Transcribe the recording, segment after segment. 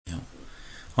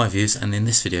Hi viewers, and in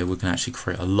this video we're going to actually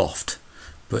create a loft,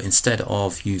 but instead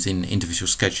of using individual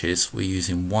sketches we're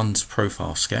using one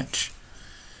profile sketch,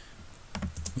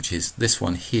 which is this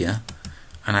one here,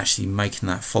 and actually making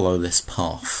that follow this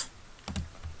path.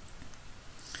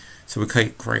 So we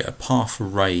create a path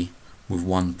array with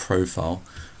one profile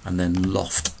and then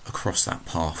loft across that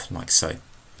path like so.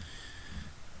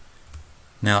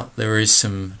 Now there is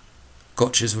some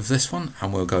gotchas with this one,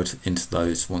 and we'll go into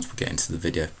those once we get into the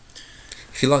video.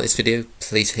 If you like this video,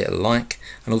 please hit a like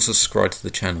and also subscribe to the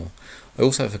channel. I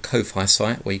also have a Ko-Fi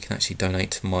site where you can actually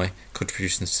donate to my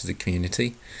contributions to the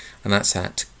community, and that's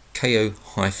at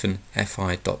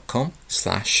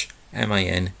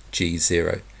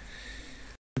ko-fi.com/mang0.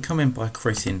 We come in by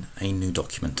creating a new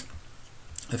document.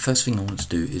 The first thing I want to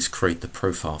do is create the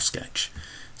profile sketch.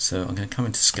 So I'm going to come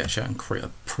into Sketcher and create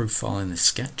a profile in this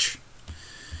sketch.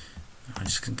 I'm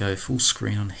just going to go full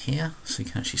screen on here so you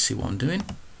can actually see what I'm doing.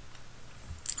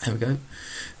 There we go.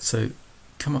 So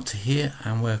come up to here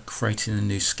and we're creating a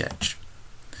new sketch,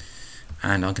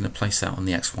 and I'm going to place that on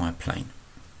the XY plane.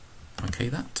 Okay,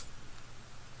 that.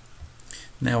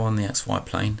 Now on the XY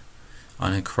plane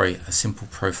I'm going to create a simple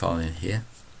profile in here.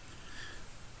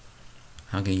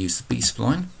 I'm going to use the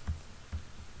B-spline,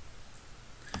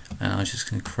 and I'm just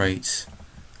going to create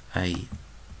a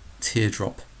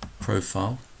teardrop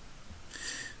profile.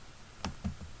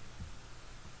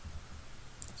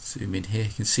 Zoom in here,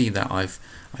 you can see that I've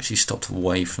actually stopped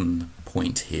away from the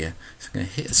point here. So I'm going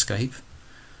to hit escape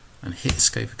and hit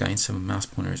escape again so my mouse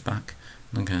pointer is back,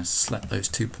 and I'm going to select those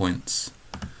 2 points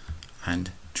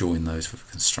and join those with a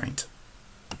constraint.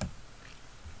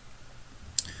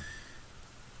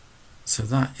 So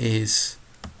that is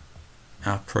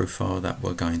our profile that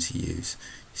we're going to use.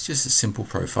 It's just a simple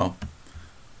profile.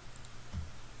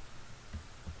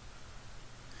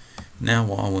 Now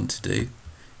what I want to do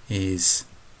is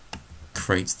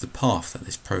create the path that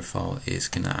this profile is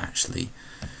going to actually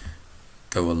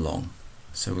go along.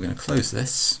 So we're going to close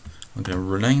this. I'm going to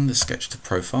rename the sketch to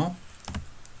profile.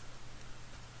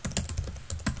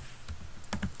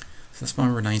 So that's my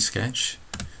rename sketch.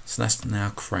 So that's now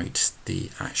create the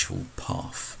actual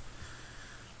path.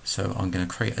 So I'm going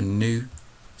to create a new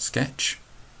sketch,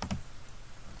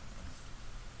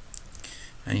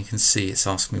 and you can see it's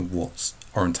asking me what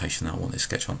orientation I want this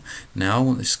sketch on. Now I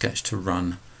want this sketch to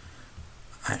run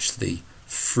actually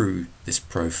through this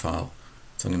profile,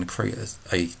 so I'm going to create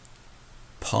a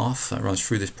path that runs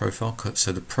through this profile,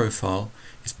 so the profile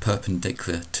is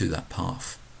perpendicular to that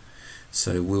path.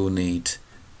 So we'll need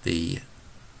the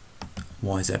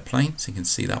YZ plane, so you can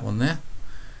see that one there.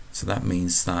 So that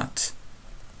means that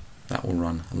that will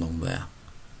run along there.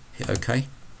 Hit OK. You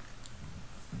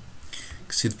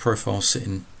can see the profile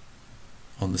sitting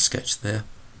on the sketch there.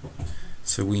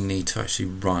 So we need to actually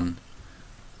run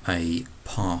a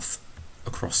path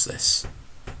across this.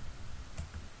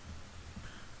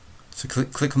 So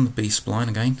click on the B-spline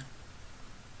again.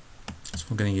 That's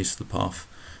what we're going to use for the path.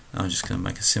 Now I'm just going to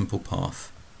make a simple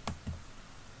path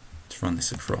to run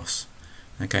this across.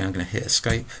 Again, I'm going to hit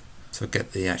escape so I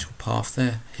get the actual path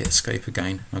there, hit escape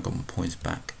again, and I've got my points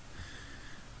back.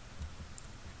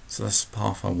 So that's the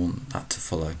path I want that to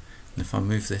follow. And if I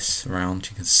move this around,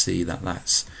 you can see that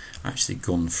that's actually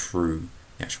gone through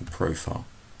the actual profile.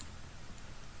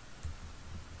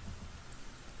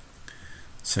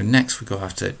 So next we're going to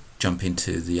have to jump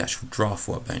into the actual draft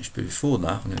workbench, but before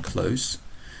that I'm going to close,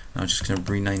 and I'm just going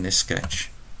to rename this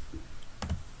sketch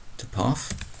to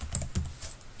path,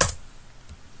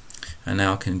 and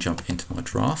now I can jump into my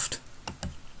draft.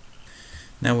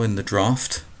 Now in the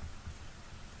draft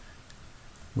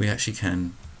we actually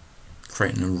can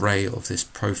create an array of this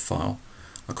profile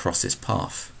across this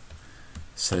path.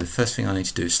 So the first thing I need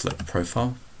to do is select the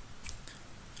profile,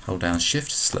 hold down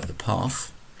shift, select the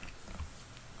path.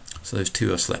 So those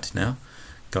two are selected now.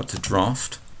 Go to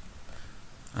draft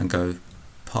and go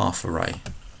path array,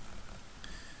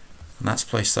 and that's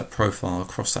placed that profile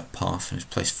across that path, and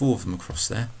it's placed 4 of them across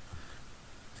there.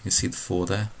 You can see the 4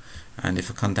 there, and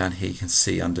if I come down here you can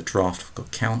see under draft I've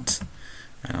got count,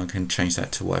 and I can change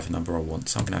that to whatever number I want.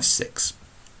 So I'm going to have 6.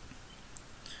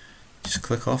 Just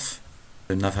click off,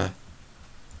 another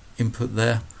input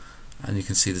there, and you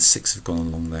can see the 6 have gone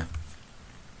along there.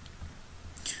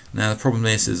 Now the problem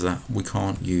is that we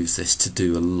can't use this to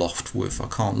do a loft with. I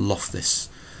can't loft this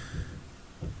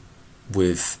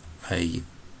with a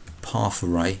path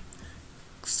array,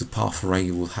 because the path array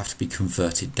will have to be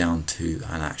converted down to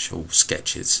an actual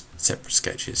sketches, separate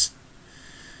sketches.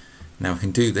 Now we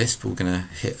can do this, but we're going to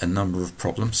hit a number of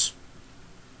problems.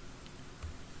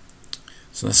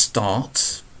 So let's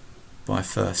start by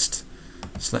first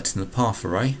selecting the path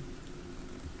array,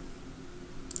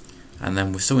 And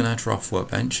then we're still in our draft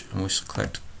workbench, and we'll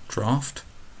select draft,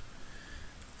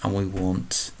 and we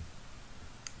want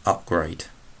upgrade.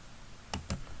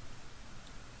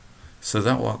 So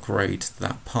that will upgrade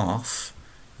that path.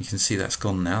 You can see that's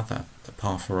gone now, the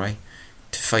path array,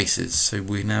 to faces. So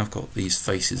we now have got these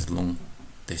faces along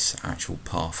this actual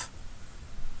path.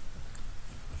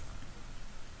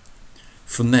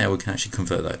 From there we can actually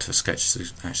convert that to a sketch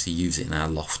to actually use it in our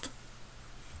loft.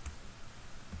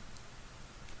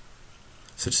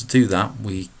 So to do that,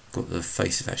 we got the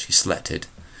faces actually selected.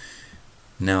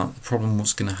 Now the problem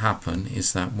what's going to happen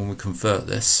is that when we convert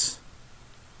this,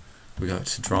 we go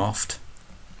to draft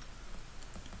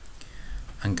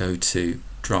and go to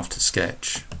draft to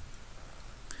sketch.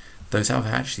 Those have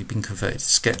actually been converted to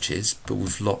sketches, but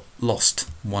we've lost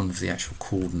one of the actual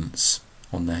coordinates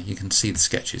on there. You can see the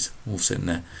sketches all sitting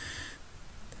there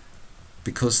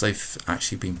because they've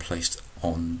actually been placed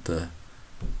on the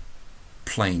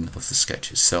plane of the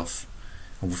sketch itself,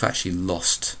 and we've actually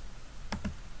lost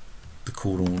the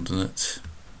coordinate.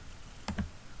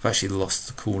 We've actually lost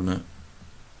the coordinate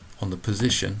on the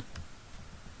position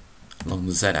along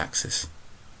the z-axis.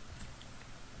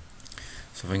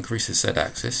 So if I increase the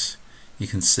z-axis, you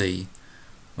can see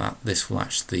that this will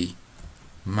actually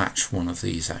match one of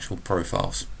these actual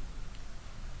profiles.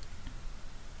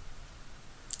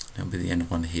 That'll be the end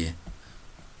of one here.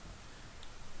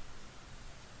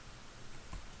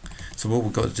 So what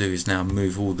we've got to do is now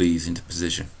move all these into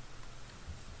position.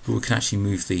 But we can actually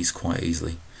move these quite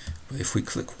easily. But if we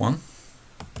click one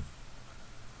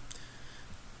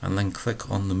and then click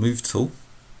on the move tool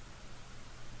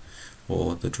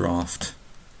or the draft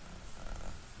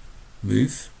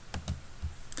move,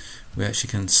 we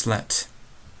actually can select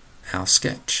our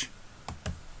sketch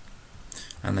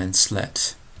and then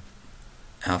select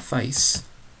our face,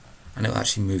 and it will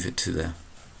actually move it to there.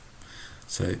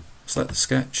 So select the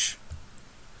sketch,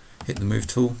 hit the move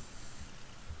tool,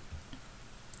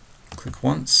 click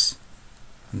once,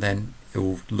 and then it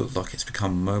will look like it's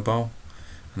become mobile,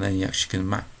 and then you actually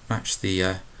can match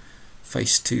the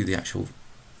face to the actual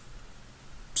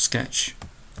sketch.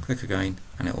 Click again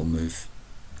and it will move.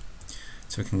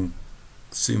 So we can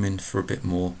zoom in for a bit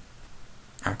more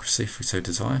accuracy if we so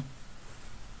desire.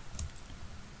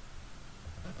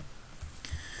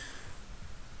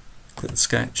 Click the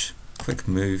sketch, click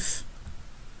move,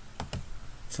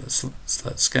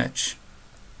 select sketch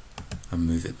and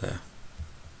move it there.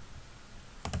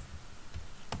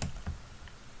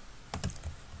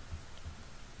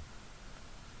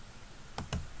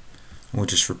 And we'll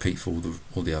just repeat for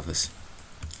all the others.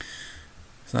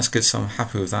 So that's good, so I'm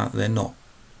happy with that. They're not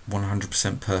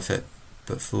 100% perfect,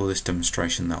 but for this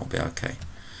demonstration that will be okay.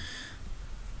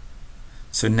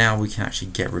 So now we can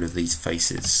actually get rid of these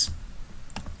faces.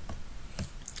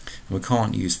 We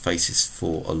can't use faces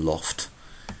for a loft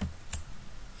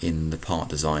in the part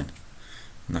design,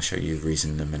 and I'll show you the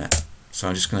reason in a minute. So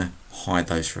I'm just going to hide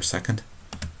those for a second.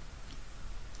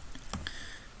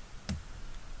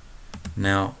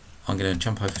 Now I'm going to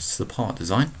jump over to the part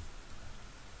design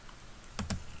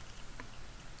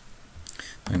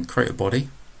and create a body.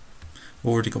 I've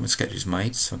already got my sketches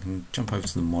made, so I can jump over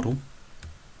to the model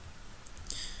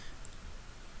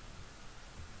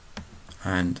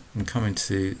and I'm coming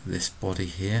to this body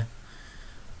here,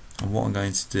 and what I'm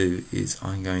going to do is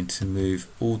I'm going to move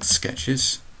all the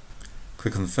sketches,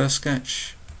 click on the first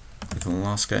sketch, click on the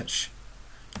last sketch,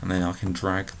 and then I can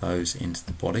drag those into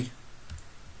the body.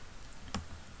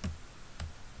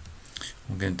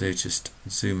 What I'm going to do is just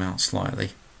zoom out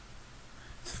slightly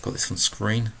so I've got this on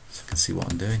screen so I can see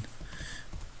what I'm doing,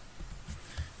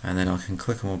 and then I can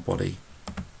click on my body,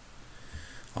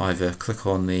 either click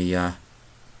on the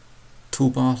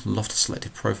toolbar, Loft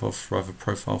Selected Profile for other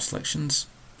profile selections,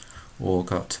 or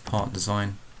go up to Part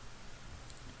Design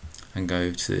and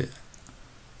go to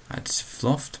Additive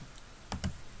Loft,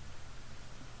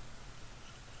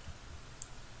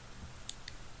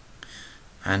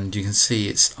 and you can see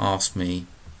it's asked me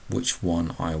which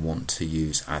one I want to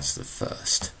use as the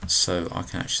first, so I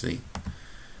can actually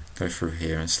go through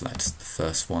here and select the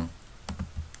first one.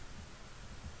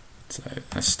 So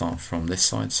let's start from this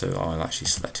side, so I'll actually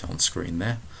select it on screen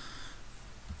there.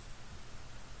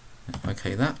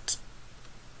 OK that,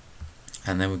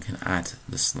 and then we can add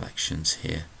the selections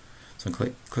here. So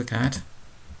click add,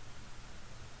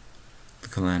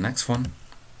 click on the next one,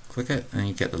 click it, and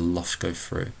you get the loft go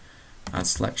through. Add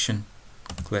selection,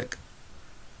 click,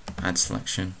 add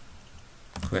selection,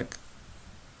 click,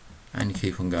 and you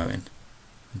keep on going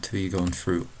until you've gone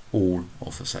through all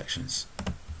of the sections.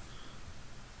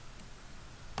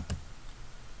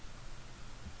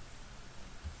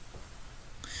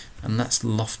 And that's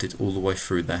lofted all the way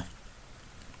through there.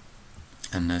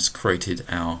 and has created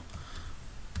our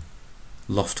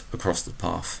loft across the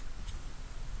path.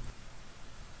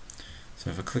 So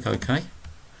if I click OK,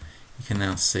 you can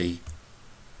now see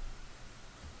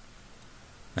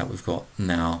that we've got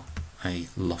now a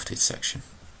lofted section,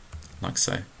 like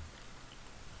so.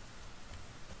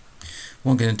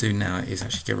 What I'm going to do now is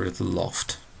actually get rid of the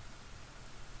loft.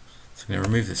 So I'm going to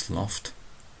remove this loft.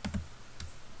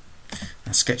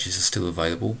 Now sketches are still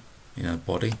available in our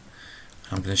body.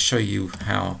 I'm going to show you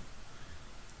how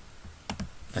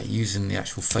that using the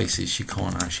actual faces you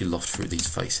can't actually loft through these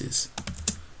faces.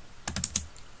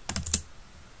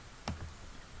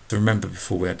 So remember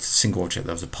before we had a single object,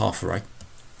 there was a path array.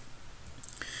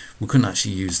 We couldn't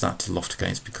actually use that to loft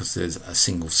against because there's a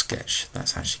single sketch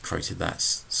that's actually created that.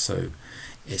 So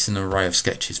it's an array of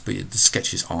sketches, but the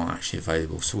sketches aren't actually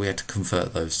available. So we had to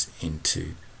convert those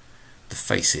into the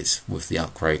faces with the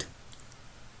upgrade.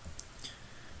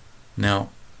 Now,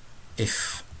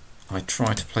 if I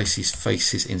try to place these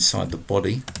faces inside the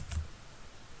body,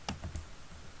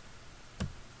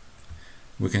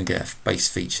 we're going to get a base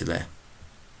feature there.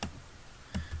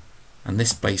 And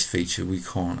this base feature we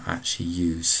can't actually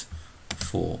use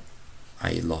for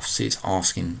a loft. See, it's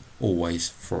asking always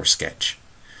for a sketch.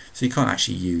 So you can't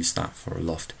actually use that for a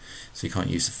loft. So you can't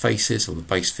use the faces or the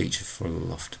base feature for a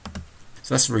loft.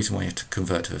 So that's the reason why you have to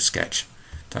convert to a sketch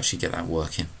to actually get that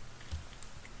working.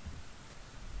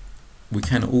 We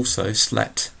can also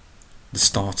select the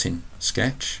starting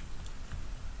sketch.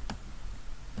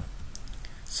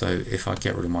 So if I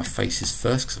get rid of my faces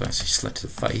first, because I've actually selected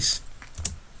a face.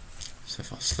 So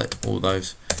if I select all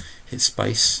those, hit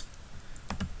space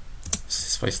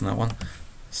on that one.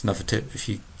 It's another tip, if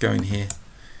you go in here,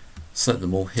 select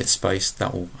them all, hit space,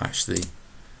 that will actually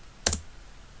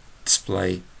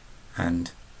display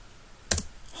and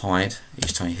hide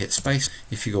each time you hit space.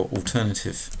 If you've got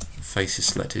alternative faces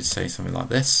selected, say something like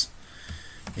this,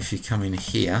 if you come in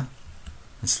here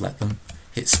and select them,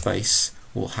 hit space,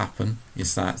 what will happen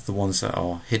is that the ones that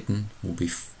are hidden will be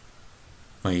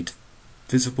made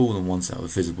visible, and the ones that are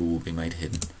visible will be made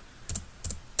hidden.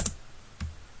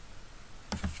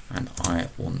 And I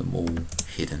want them all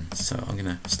hidden, so I'm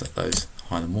going to select those,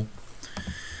 hide them all.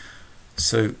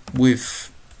 So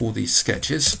with all these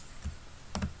sketches,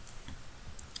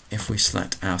 if we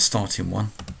select our starting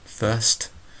one first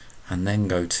and then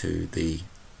go to the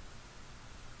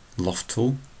Loft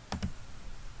Tool,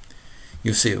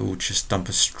 you'll see it will just dump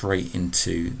us straight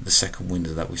into the second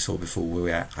window that we saw before where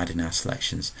we are adding our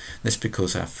selections. This is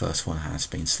because our first one has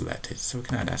been selected, so we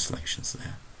can add our selections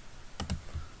there.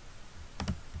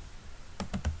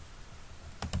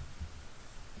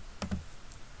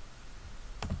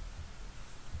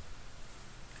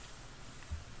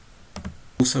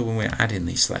 Also, when we're adding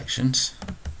these selections,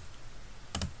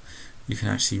 you can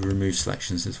actually remove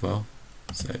selections as well.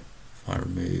 So if I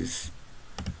remove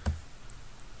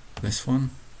this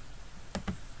one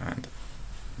and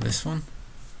this one,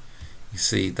 you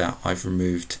see that I've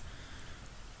removed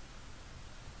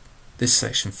this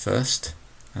section first,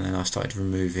 and then I started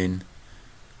removing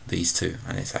these two,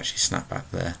 and it's actually snapped back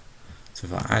there. So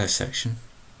if I add a section,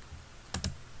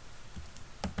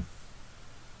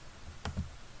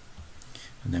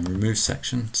 and then remove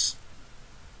sections,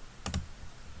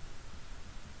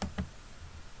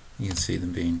 you can see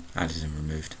them being added and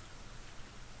removed.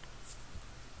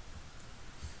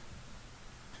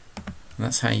 And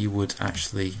that's how you would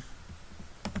actually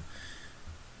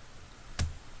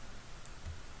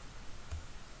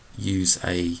use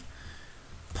a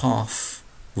path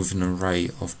with an array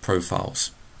of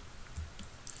profiles.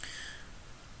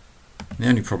 The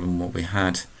only problem what we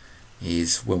had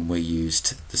is when we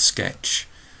used the sketch,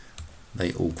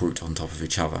 they all grouped on top of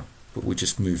each other, but we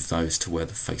just moved those to where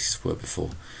the faces were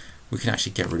before. We can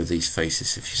actually get rid of these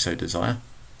faces if you so desire,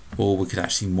 or we could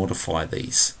actually modify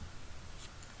these.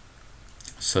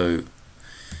 So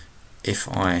if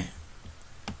I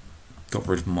got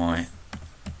rid of my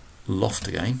loft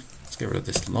again, let's get rid of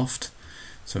this loft,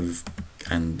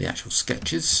 and the actual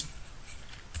sketches.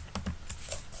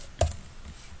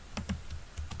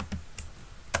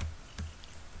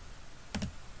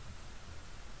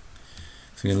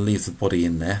 So I'm going to leave the body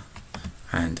in there,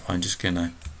 and I'm just going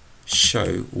to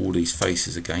show all these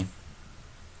faces again.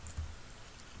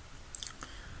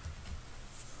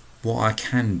 What I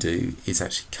can do is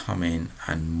actually come in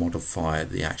and modify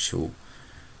the actual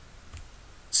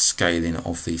scaling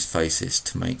of these faces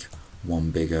to make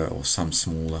one bigger or some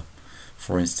smaller.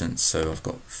 For instance, so I've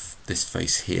got this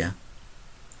face here.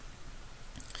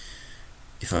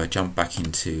 If I jump back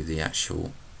into the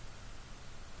actual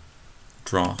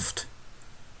draft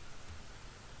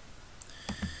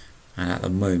and at the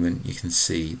moment you can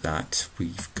see that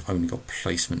we've only got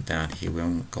placement down here, we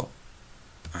haven't got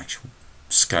actual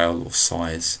scale or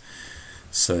size.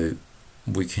 So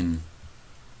we can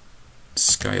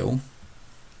scale,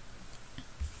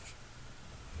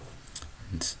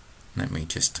 and let me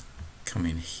just come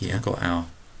in here. I've got our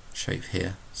shape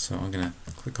here, so I'm going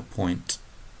to click a point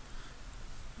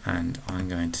and I'm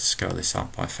going to scale this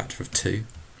up by a factor of 2,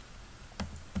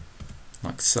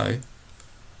 like so,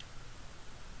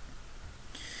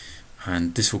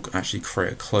 and this will actually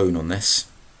create a clone on this.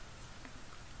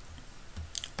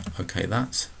 Okay,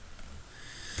 that.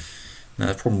 Now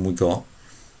the problem we got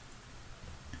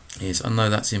is, I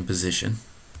know that's in position,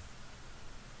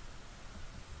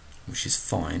 which is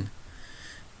fine.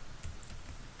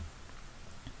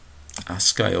 Our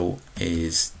scale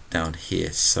is down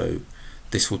here, so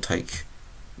this will take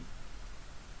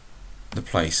the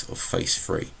place of face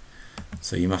 3.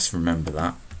 So you must remember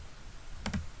that.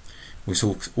 We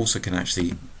also can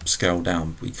actually scale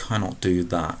down, but we cannot do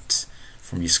that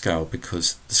from your scale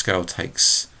because the scale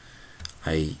takes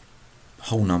a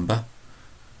whole number.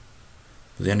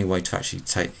 But the only way to actually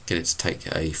get it to take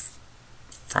a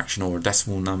fraction or a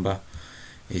decimal number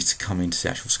is to come into the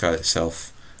actual scale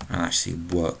itself and actually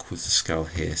work with the scale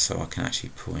here. So I can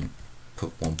actually put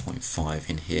 1.5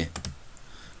 in here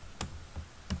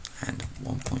and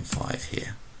 1.5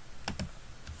 here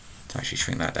to actually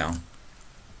shrink that down,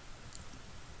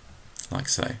 like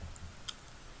so.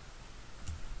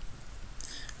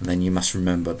 And then you must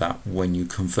remember that when you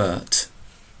convert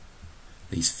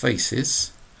these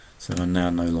faces, so I now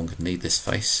no longer need this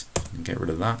face, and get rid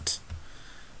of that.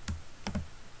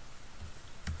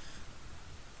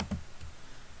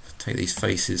 Take these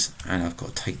faces, and I've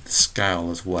got to take the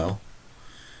scale as well.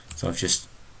 So I've just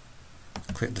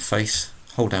clicked the face,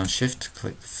 hold down shift,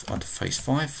 click onto face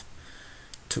 5,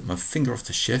 took my finger off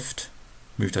the shift,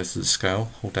 moved over to the scale,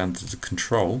 hold down to the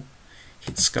control,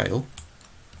 hit scale.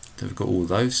 So we've got all of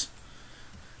those,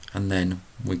 and then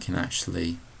we can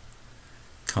actually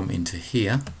come into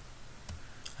here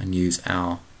and use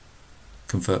our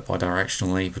convert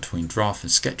bidirectionally between draft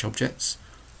and sketch objects,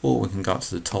 or we can go up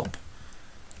to the top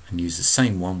and use the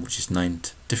same one, which is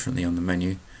named differently on the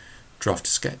menu, draft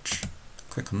to sketch.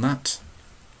 Click on that,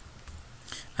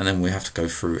 and then we have to go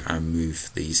through and move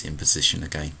these in position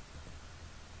again.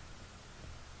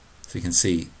 So you can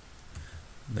see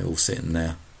they're all sitting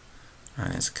there,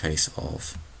 and it's a case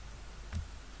of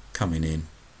coming in,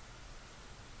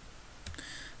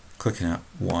 clicking out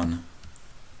one,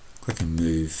 clicking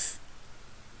move,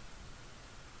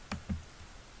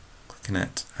 clicking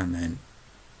it, and then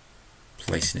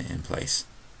placing it in place.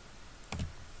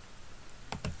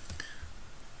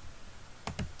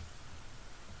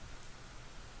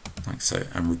 Like so,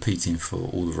 and repeating for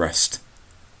all the rest.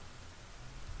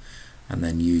 And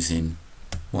then using,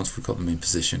 once we've got them in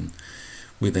position,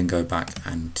 we then go back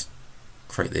and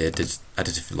create the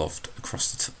additive loft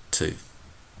across the two.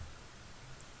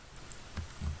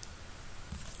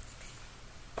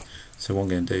 So what I'm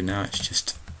going to do now is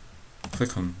just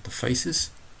click on the faces,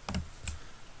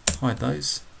 hide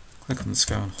those, click on the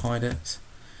scale and hide it,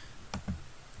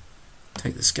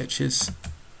 take the sketches,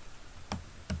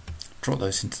 drop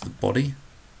those into the body,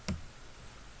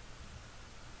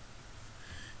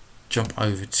 jump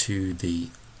over to the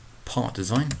part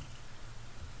design.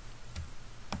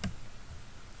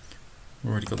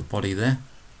 We've already got the body there.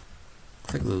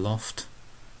 Click the loft,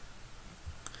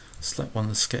 select one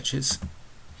of the sketches,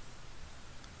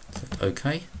 select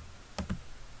OK,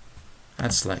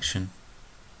 add selection,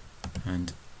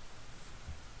 and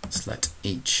select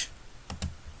each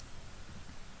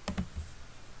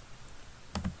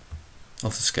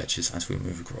of the sketches as we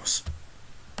move across.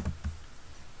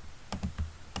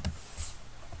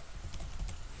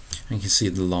 And you can see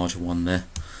the larger one there.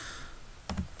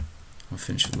 I'll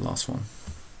finish with the last one.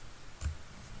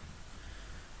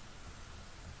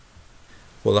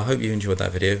 Well, I hope you enjoyed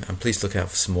that video, and please look out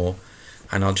for some more.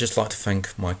 And I'd just like to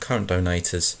thank my current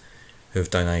donators who have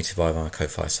donated via my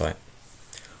Ko-Fi site.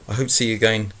 I hope to see you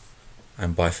again,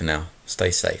 and bye for now. Stay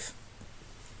safe.